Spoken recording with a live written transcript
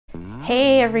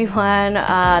Hey everyone,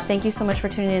 thank you so much for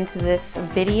tuning into this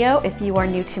video. If you are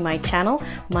new to my channel,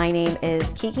 my name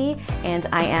is Kiki and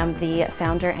I am the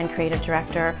founder and creative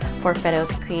director for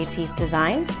Fedos Creative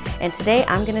Designs. And today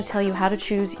I'm going to tell you how to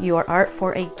choose your art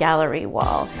for a gallery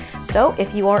wall. So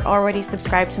if you aren't already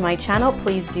subscribed to my channel,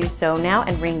 please do so now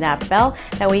and ring that bell.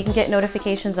 That way you can get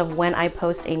notifications of when I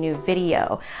post a new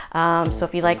video. So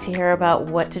if you'd like to hear about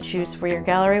what to choose for your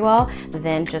gallery wall,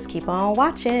 then just keep on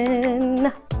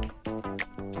watching.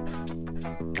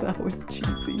 That was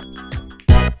cheesy.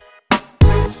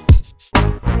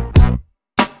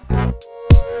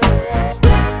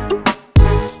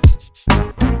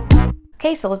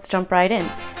 Okay, so let's jump right in.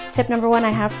 Tip number one I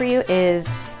have for you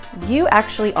is you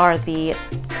actually are the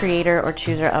creator or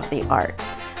chooser of the art.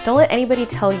 Don't let anybody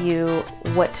tell you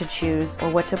what to choose or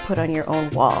what to put on your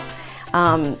own wall.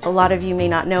 A lot of you may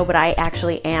not know, but I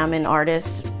actually am an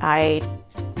artist. I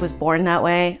was born that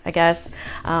way, I guess.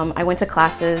 I went to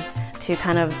classes to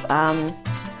kind of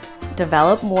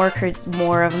develop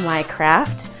more of my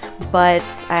craft, but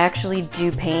I actually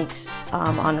do paint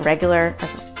on regular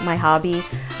as my hobby.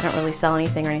 I don't really sell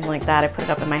anything or anything like that. I put it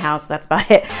up in my house, that's about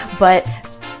it. But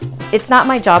it's not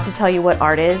my job to tell you what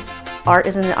art is. Art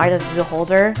is in the eye of the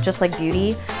beholder, just like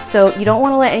beauty. So you don't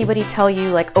want to let anybody tell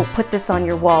you like, oh, put this on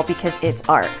your wall because it's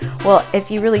art. Well, if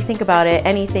you really think about it,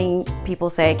 anything people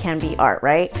say can be art,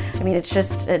 right? I mean, it's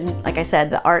just, like I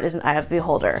said, the art is in the eye of the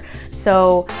beholder.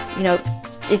 So, you know,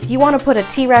 if you want to put a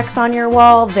T-Rex on your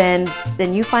wall, then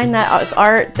you find that as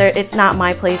art. It's not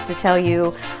my place to tell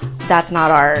you that's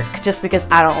not art just because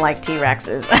I don't like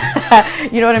T-Rexes.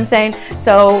 You know what I'm saying?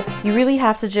 So you really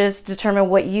have to just determine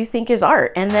what you think is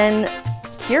art and then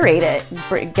curate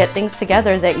it, get things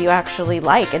together that you actually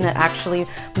like and that actually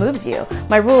moves you.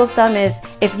 My rule of thumb is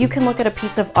if you can look at a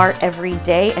piece of art every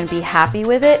day and be happy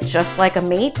with it, just like a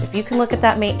mate, if you can look at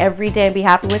that mate every day and be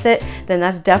happy with it, then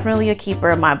that's definitely a keeper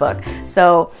in my book.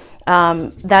 So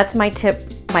that's my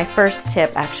tip. My first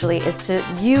tip actually is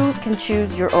you can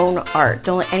choose your own art.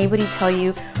 Don't let anybody tell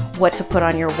you what to put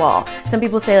on your wall. Some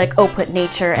people say like, oh, put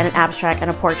nature and an abstract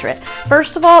and a portrait.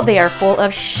 First of all, they are full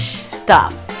of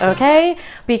stuff, okay?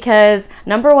 Because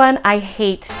number one, I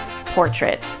hate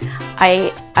portraits.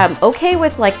 I am okay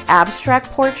with like abstract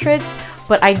portraits,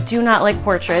 but I do not like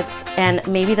portraits, and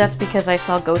maybe that's because I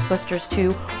saw Ghostbusters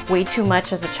 2 way too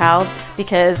much as a child,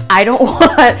 because I don't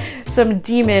want some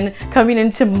demon coming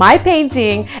into my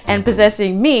painting and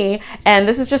possessing me. And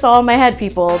this is just all in my head,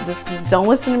 people. Just don't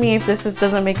listen to me if this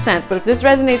doesn't make sense. But if this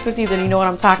resonates with you, then you know what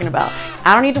I'm talking about.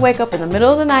 I don't need to wake up in the middle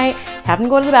of the night, have them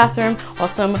go to the bathroom while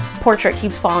some portrait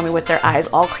keeps following me with their eyes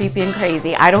all creepy and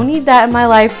crazy. I don't need that in my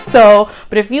life. So,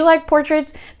 but if you like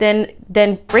portraits, then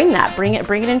bring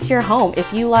it into your home.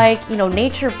 If you like, you know,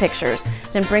 nature pictures,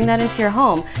 then bring that into your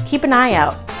home. Keep an eye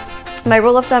out. My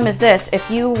rule of thumb is this: if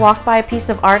you walk by a piece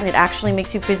of art and it actually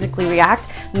makes you physically react,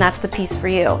 then that's the piece for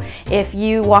you. If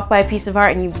you walk by a piece of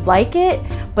art and you like it,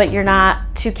 but you're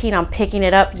not too keen on picking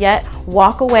it up yet,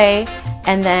 walk away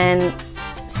and then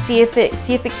see if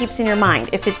it keeps in your mind.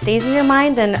 If it stays in your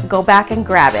mind, then go back and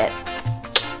grab it.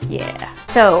 Yeah.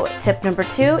 So tip number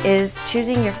two is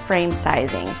choosing your frame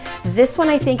sizing. This one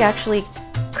I think actually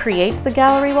creates the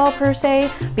gallery wall per se,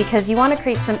 because you want to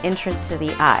create some interest to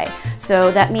the eye.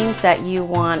 So that means that you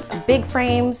want big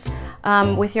frames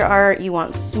with your art, you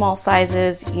want small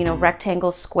sizes, you know,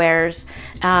 rectangles, squares,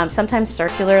 sometimes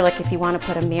circular, like if you want to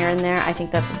put a mirror in there. I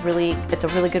think it's a really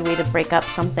good way to break up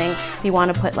something. If you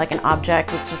want to put like an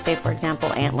object, let's just say for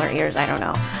example antler ears, I don't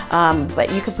know,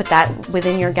 but you could put that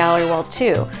within your gallery wall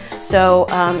too. So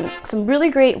some really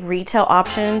great retail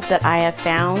options that I have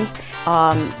found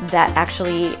that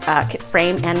actually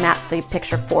frame and map the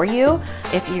picture for you.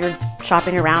 If you're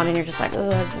shopping around and you're just like, oh,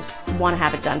 I just want to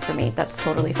have it done for me, that's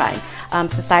totally fine.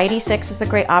 Society 6 is a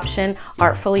great option,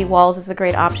 Artfully Walls is a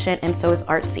great option, and so is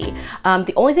Artsy.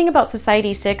 The only thing about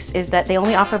Society 6 is that they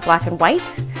only offer black and white.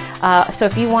 So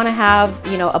if you want to have,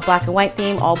 you know, a black and white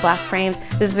theme, all black frames,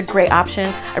 this is a great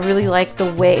option. I really like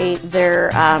the way their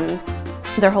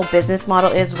whole business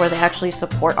model is, where they actually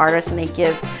support artists and they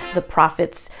give the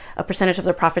profits, a percentage of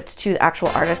their profits, to the actual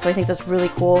artists. So I think that's really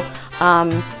cool.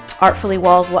 Artfully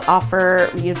Walls will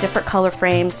offer you different color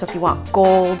frames. So if you want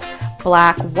gold,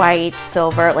 black, white,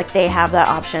 silver, like they have that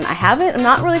option. I'm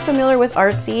not really familiar with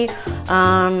Artsy,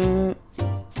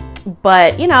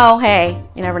 but you know, hey,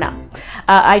 you never know.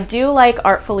 I do like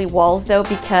Artfully Walls though,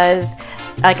 because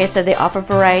like I said, they offer a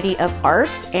variety of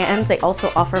art and they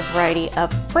also offer a variety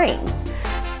of frames.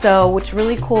 So what's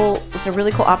really cool, it's a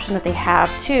really cool option that they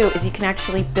have too, is you can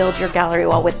actually build your gallery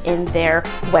wall within their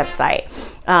website.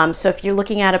 So if you're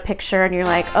looking at a picture and you're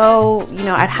like, oh, you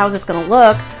know, how's this gonna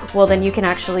look? Well, then you can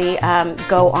actually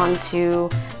go onto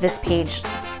this page.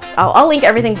 I'll link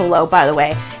everything below, by the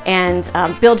way, and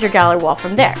build your gallery wall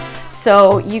from there.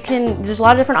 So you can, there's a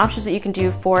lot of different options that you can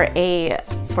do for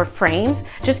frames.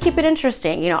 Just keep it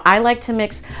interesting. You know, I like to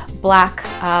mix black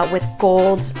with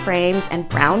gold frames and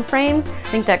brown frames. I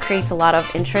think that creates a lot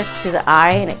of interest to the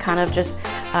eye, and it kind of just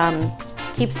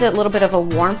keeps it a little bit of a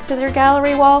warmth to their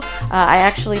gallery wall. I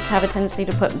actually have a tendency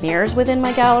to put mirrors within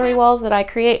my gallery walls that I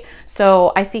create.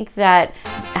 So I think that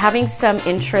having some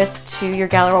interest to your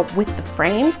gallery wall with the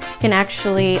frames can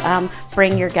actually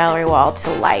bring your gallery wall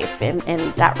to life in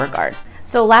that regard.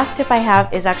 So last tip I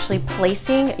have is actually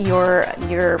placing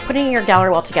putting your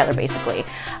gallery wall together, basically.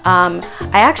 I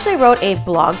actually wrote a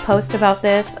blog post about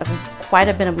this quite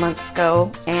a bit of months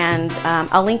ago, and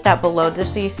I'll link that below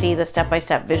just so you see the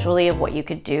step-by-step visually of what you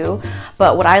could do.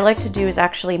 But what I like to do is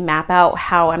actually map out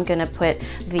how I'm gonna put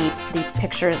the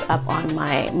pictures up on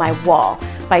my wall.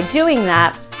 By doing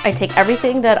that, I take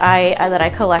everything that I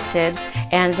collected,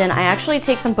 and then I actually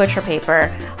take some butcher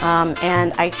paper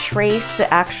and I trace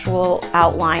the actual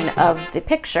outline of the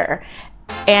picture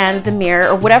and the mirror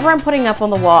or whatever I'm putting up on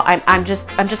the wall. I'm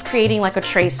just creating like a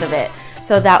trace of it,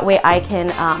 so that way I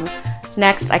can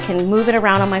next I can move it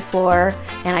around on my floor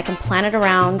and I can plan it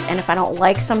around, and if I don't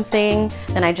like something,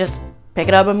 then I just pick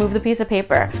it up and move the piece of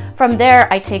paper. From there,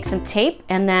 I take some tape,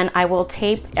 and then I will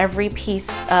tape every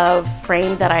piece of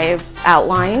frame that I've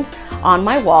outlined on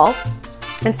my wall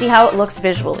and see how it looks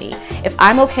visually. If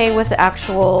I'm okay with the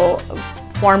actual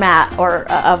format or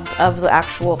of the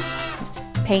actual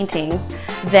paintings,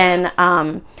 then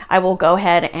I will go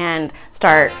ahead and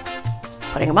start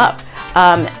putting them up.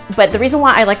 But the reason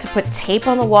why I like to put tape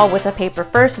on the wall with the paper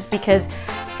first is because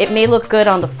it may look good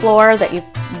on the floor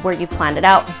where you planned it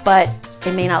out, but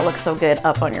it may not look so good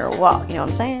up on your wall. You know what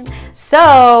I'm saying?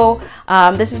 So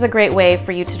this is a great way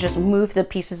for you to just move the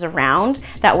pieces around.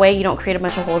 That way you don't create a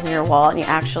bunch of holes in your wall, and you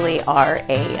actually are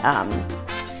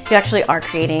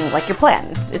creating like your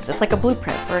plan. It's like a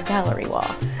blueprint for a gallery wall.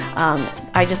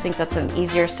 I just think that's an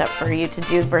easier step for you to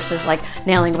do versus like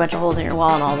nailing a bunch of holes in your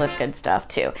wall and all that good stuff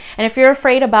too. And if you're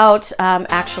afraid about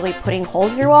actually putting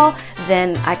holes in your wall,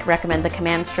 then I could recommend the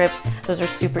command strips. Those are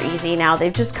super easy now.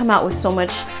 They've just come out with so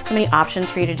many options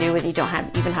for you to do with. You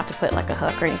don't even have to put like a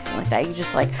hook or anything like that. You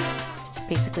just like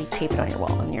basically tape it on your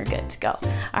wall and you're good to go.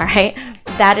 All right,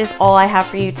 that is all I have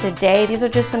for you today. These are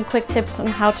just some quick tips on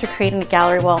how to create a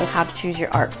gallery wall and how to choose your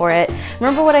art for it.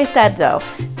 Remember what I said though,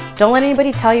 don't let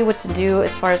anybody tell you what to do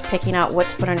as far as picking out what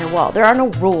to put on your wall. There are no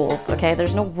rules, okay?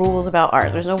 There's no rules about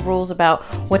art. There's no rules about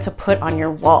what to put on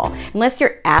your wall. Unless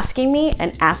you're asking me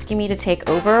to take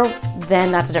over,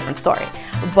 then that's a different story.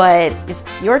 But if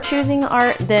you're choosing the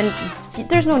art, then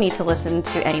there's no need to listen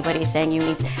to anybody saying you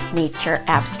need nature,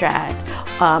 abstract,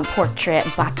 portrait,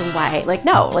 black and white. Like,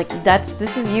 no, like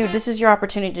this is your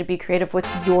opportunity to be creative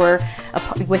with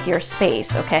your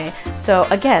space, okay? So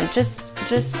again, just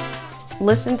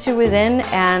listen to within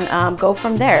and go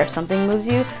from there. If something moves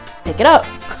you, pick it up.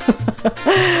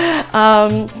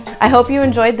 I hope you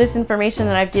enjoyed this information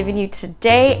that I've given you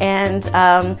today, and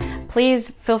please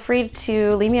feel free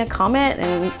to leave me a comment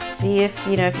and see if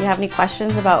you have any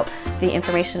questions about the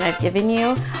information I've given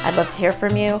you. I'd love to hear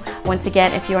from you. Once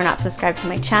again, if you are not subscribed to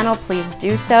my channel, please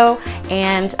do so,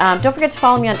 and don't forget to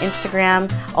follow me on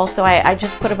Instagram. Also, I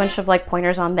just put a bunch of like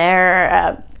pointers on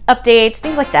there, updates,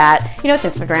 things like that. You know, it's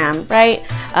Instagram, right?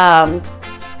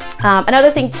 Another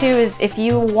thing too is if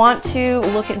you want to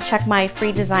look and check my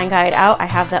free design guide out, I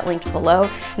have that linked below,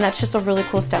 and that's just a really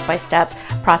cool step-by-step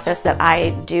process that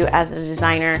I do as a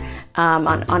designer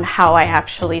on how I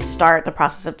actually start the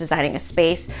process of designing a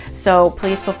space. So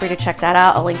please feel free to check that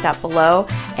out. I'll link that below,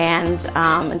 and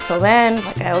until then,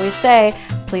 like I always say,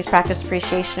 please practice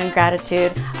appreciation and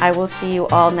gratitude. I will see you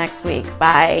all next week.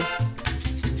 Bye.